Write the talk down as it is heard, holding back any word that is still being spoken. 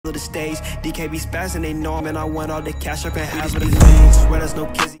of the stage. DK be spazzing, they know, man, I want all the cash up and has what he means. Swear there's no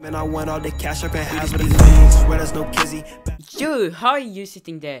kizzy, man, I want all the cash up and has what he means. Swear there's no kizzy. Yo, hi, you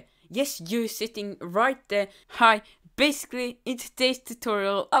sitting there. Yes, you sitting right there. Hi. Basically, in today's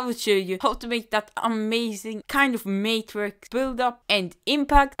tutorial, I will show you how to make that amazing kind of matrix build up and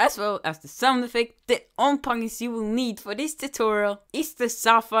impact, as well as the sound effect. The only plugins you will need for this tutorial is the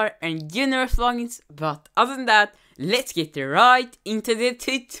Sapphire and Universe plugins. But other than that, let's get right into the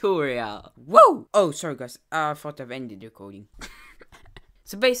tutorial. Whoa! Oh, sorry guys, I thought I've ended recording.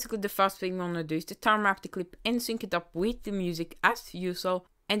 So basically, the first thing we want to do is to time wrap the clip and sync it up with the music as usual.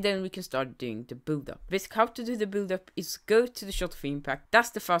 And then we can start doing the build up. Basically, how to do the build up is go to the shot of impact. That's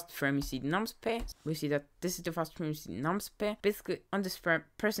the first frame you see the nums pair. We see that this is the first frame you see the nums pair. Basically, on this frame,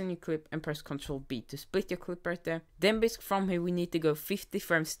 press a new clip and press Ctrl B to split your clip right there. Then basically from here, we need to go 50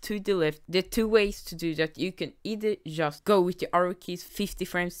 frames to the left. There are two ways to do that. You can either just go with the arrow keys 50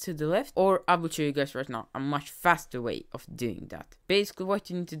 frames to the left, or I will show you guys right now a much faster way of doing that. Basically, what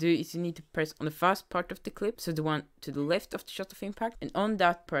you need to do is you need to press on the first part of the clip, so the one to the left of the shot of impact, and on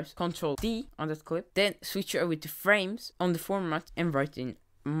that press Ctrl D on that clip, then switch over to frames on the format and write in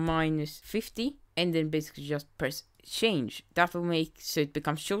 -50, and then basically just press change. That will make so it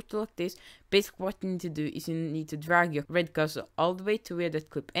becomes shorter like this. Basically, what you need to do is you need to drag your red cursor all the way to where that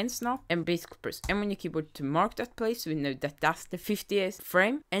clip ends now, and basically press M on your keyboard to mark that place, so we know that that's the 50th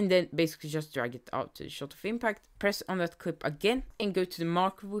frame, and then basically just drag it out to the shot of impact, press on that clip again, and go to the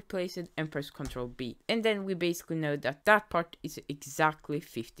marker we place it, and press Ctrl B, and then we basically know that that part is exactly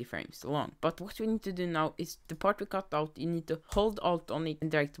 50 frames long. But what we need to do now is the part we cut out, you need to hold Alt on it and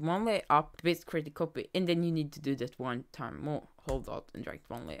drag one layer up to basically create a copy, and then you need to do that one time more. Hold Alt and drag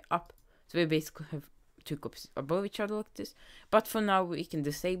one layer up. So we basically have two copies above each other like this. But for now, we can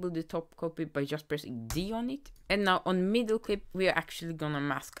disable the top copy by just pressing D on it. And now on middle clip, we are actually gonna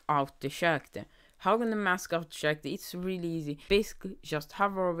mask out the character. How gonna mask out the character? It's really easy. Basically, just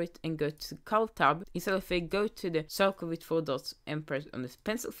hover over it and go to the Color tab. Instead of it, go to the circle with 4 dots and press on this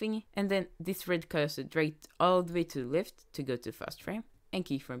pencil thingy. And then this red cursor, drag it all the way to the left to go to the first frame, and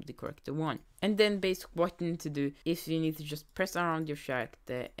keyframe the correct one. And then basically what you need to do is you need to just press around your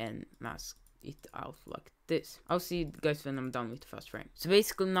character and mask it out like this. I'll see you guys when I'm done with the first frame. So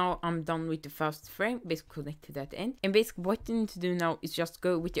basically now I'm done with the first frame, basically connect to that end. And basically what you need to do now is just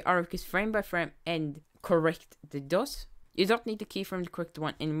go with the arrow keys frame by frame and correct the dots. You don't need to keyframe the correct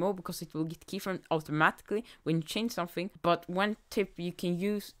one anymore because it will get keyframed automatically when you change something. But one tip you can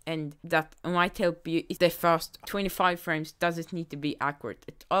use, and that might help you, is the first 25 frames doesn't need to be accurate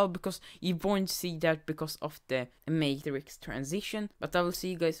at all, because you won't see that because of the matrix transition. But I will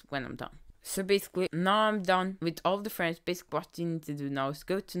see you guys when I'm done. So basically, now I'm done with all the frames. Basically, what you need to do now is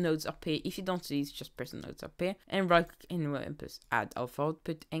go to nodes up here. If you don't see it, just press nodes up here and right click anywhere and press add alpha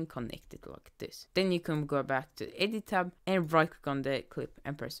output and connect it like this. Then you can go back to the edit tab and right click on the clip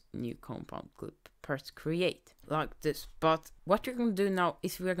and press new compound clip. Press create like this. But what we're gonna do now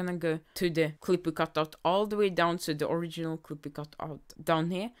is we're gonna go to the clip we cut out all the way down, so the original clip we cut out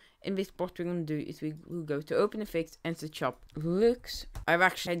down here. And basically what we're gonna do is we will go to open effects and search up looks. I've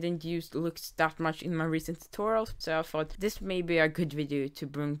actually didn't use looks that much in my recent tutorials, so I thought this may be a good video to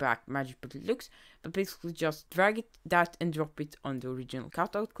bring back magic bullet looks. But basically just drag it, that, and drop it on the original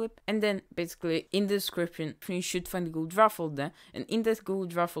cutout clip. And then basically in the description you should find the Google Drive folder, and in this Google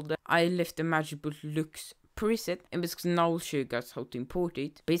Drive folder I left the magic bullet looks preset, and basically now I'll show you guys how to import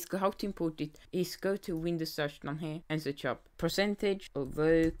it. Basically how to import it is go to Windows search down here and search up percentage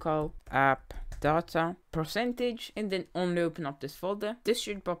local app data percentage, and then only open up this folder. This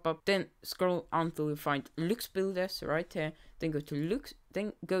should pop up. Then scroll until you find looks builders right here, then go to looks,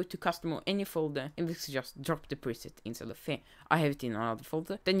 then go to custom or any folder, and basically just drop the preset inside of here. I have it in another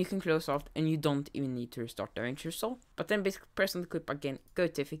folder. Then you can close out and you don't even need to restart Davinci Resolve. But then basically press on the clip again, go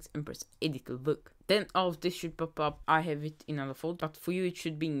to effects and press edit look. Then all of this should pop up. I have it in another folder, but for you it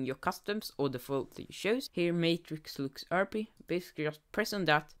should be in your customs or the folder you chose. Here matrix looks E.R.P.I. Basically just press on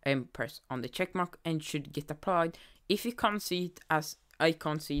that and press on the check mark and should get applied. If you can't see it, as I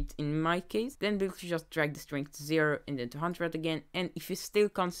can't see it in my case, then basically just drag the strength to 0 and then to 100 again. And if you still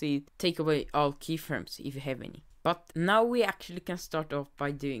can't see it, take away all keyframes if you have any. But now we actually can start off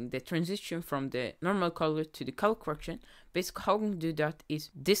by doing the transition from the normal color to the color correction. Basically how we can do that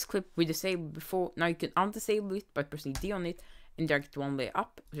is this clip we disabled before. Now you can undisable it by pressing D on it and drag it one layer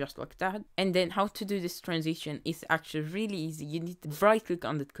up, just like that. And then how to do this transition is actually really easy. You need to right click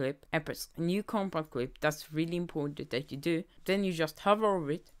on the clip and press new compound clip. That's really important that you do. Then you just hover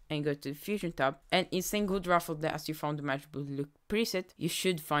over it and go to the Fusion tab. And in single raffle, as you found the Matrix Buildup preset, you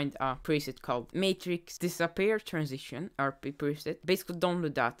should find a preset called Matrix Disappear Transition E.R.P.I preset. Basically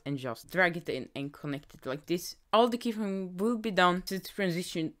download that and just drag it in and connect it like this. All the keyframe will be done, so the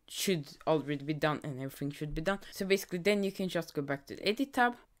transition should already be done and everything should be done. So basically then you can just go back to the edit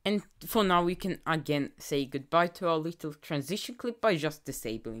tab. And for now, we can again say goodbye to our little transition clip by just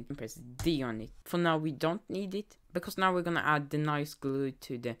disabling and press D on it. For now, we don't need it because now we're gonna add the nice glue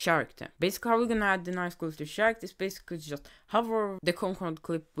to the character. Basically, how we're gonna add the nice glue to the character is basically just hover over the concurrent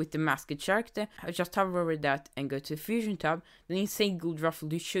clip with the masked character. Just hover over that and go to the Fusion tab. Then in single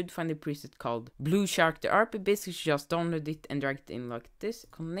raffle, you should find a preset called Blue Character E.R.P.I. Basically, just download it and drag it in like this.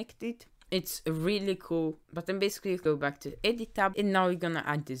 Connect it. It's really cool, but then basically you go back to the edit tab and now you're gonna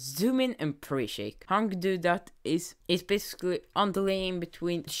add the zoom in and pre-shake. How I'm gonna do that is basically underlaying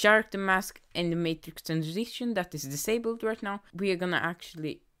between the character mask and the matrix transition that is disabled right now. We are gonna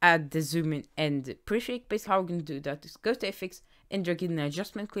actually add the zoom in and the pre-shake. Basically how we're gonna do that is go to FX and drag in the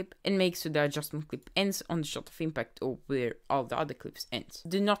adjustment clip and make so the adjustment clip ends on the shot of impact or where all the other clips ends.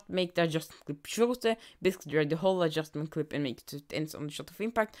 Do not make the adjustment clip shorter. Basically drag the whole adjustment clip and make it so it ends on the shot of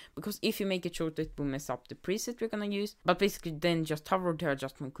impact, because if you make it shorter it will mess up the preset we're gonna use. But basically then just hover the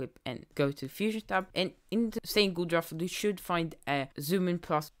adjustment clip and go to the Fusion tab, and in the same good raffle you should find a zoom in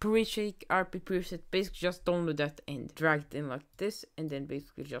plus pre-shake E.R.P.I preset. Basically just download that and drag it in like this, and then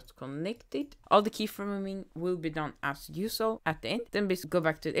basically just connect it. All the keyframing will be done as usual at the end. Then basically go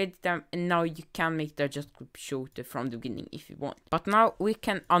back to the edit tab, and now you can make the adjust clip shorter from the beginning if you want. But now we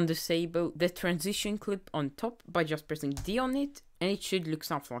can undisable the transition clip on top by just pressing D on it, and it should look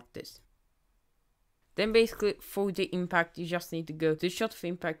something like this. Then basically for the impact you just need to go to the shot of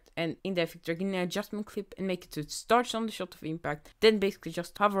impact and in the effect drag in the adjustment clip and make it so it starts on the shot of impact. Then basically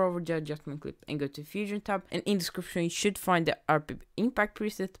just hover over the adjustment clip and go to the Fusion tab, and in the description you should find the E.R.P.I impact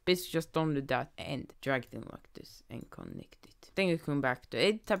preset. Basically just download that and drag it in like this and connect it. Then you come back to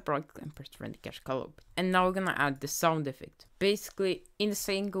edit tab, right click and press render cache color. And now we're gonna add the sound effect. Basically in the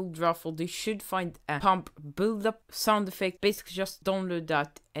single raffle you should find a pump buildup sound effect. Basically just download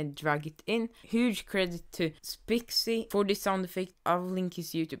that and drag it in. Huge credit to Spixie for this sound effect. I'll link his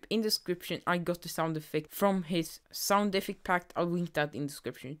YouTube in the description. I got the sound effect from his sound effect pack. I'll link that in the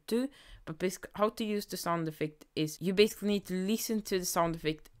description too. But basically how to use the sound effect is you basically need to listen to the sound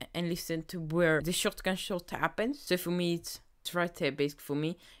effect and listen to where the shotgun shot happens. So for me it's right here basically for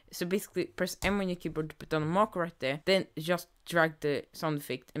me. So basically press M on your keyboard to put on a marker right there. Then just drag the sound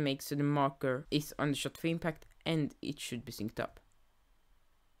effect and make so the marker is on the shot of impact, and it should be synced up.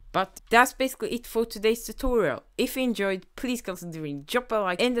 But that's basically it for today's tutorial. If you enjoyed, please consider dropping a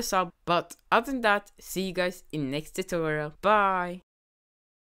like and a sub. But other than that, see you guys in next tutorial. Bye!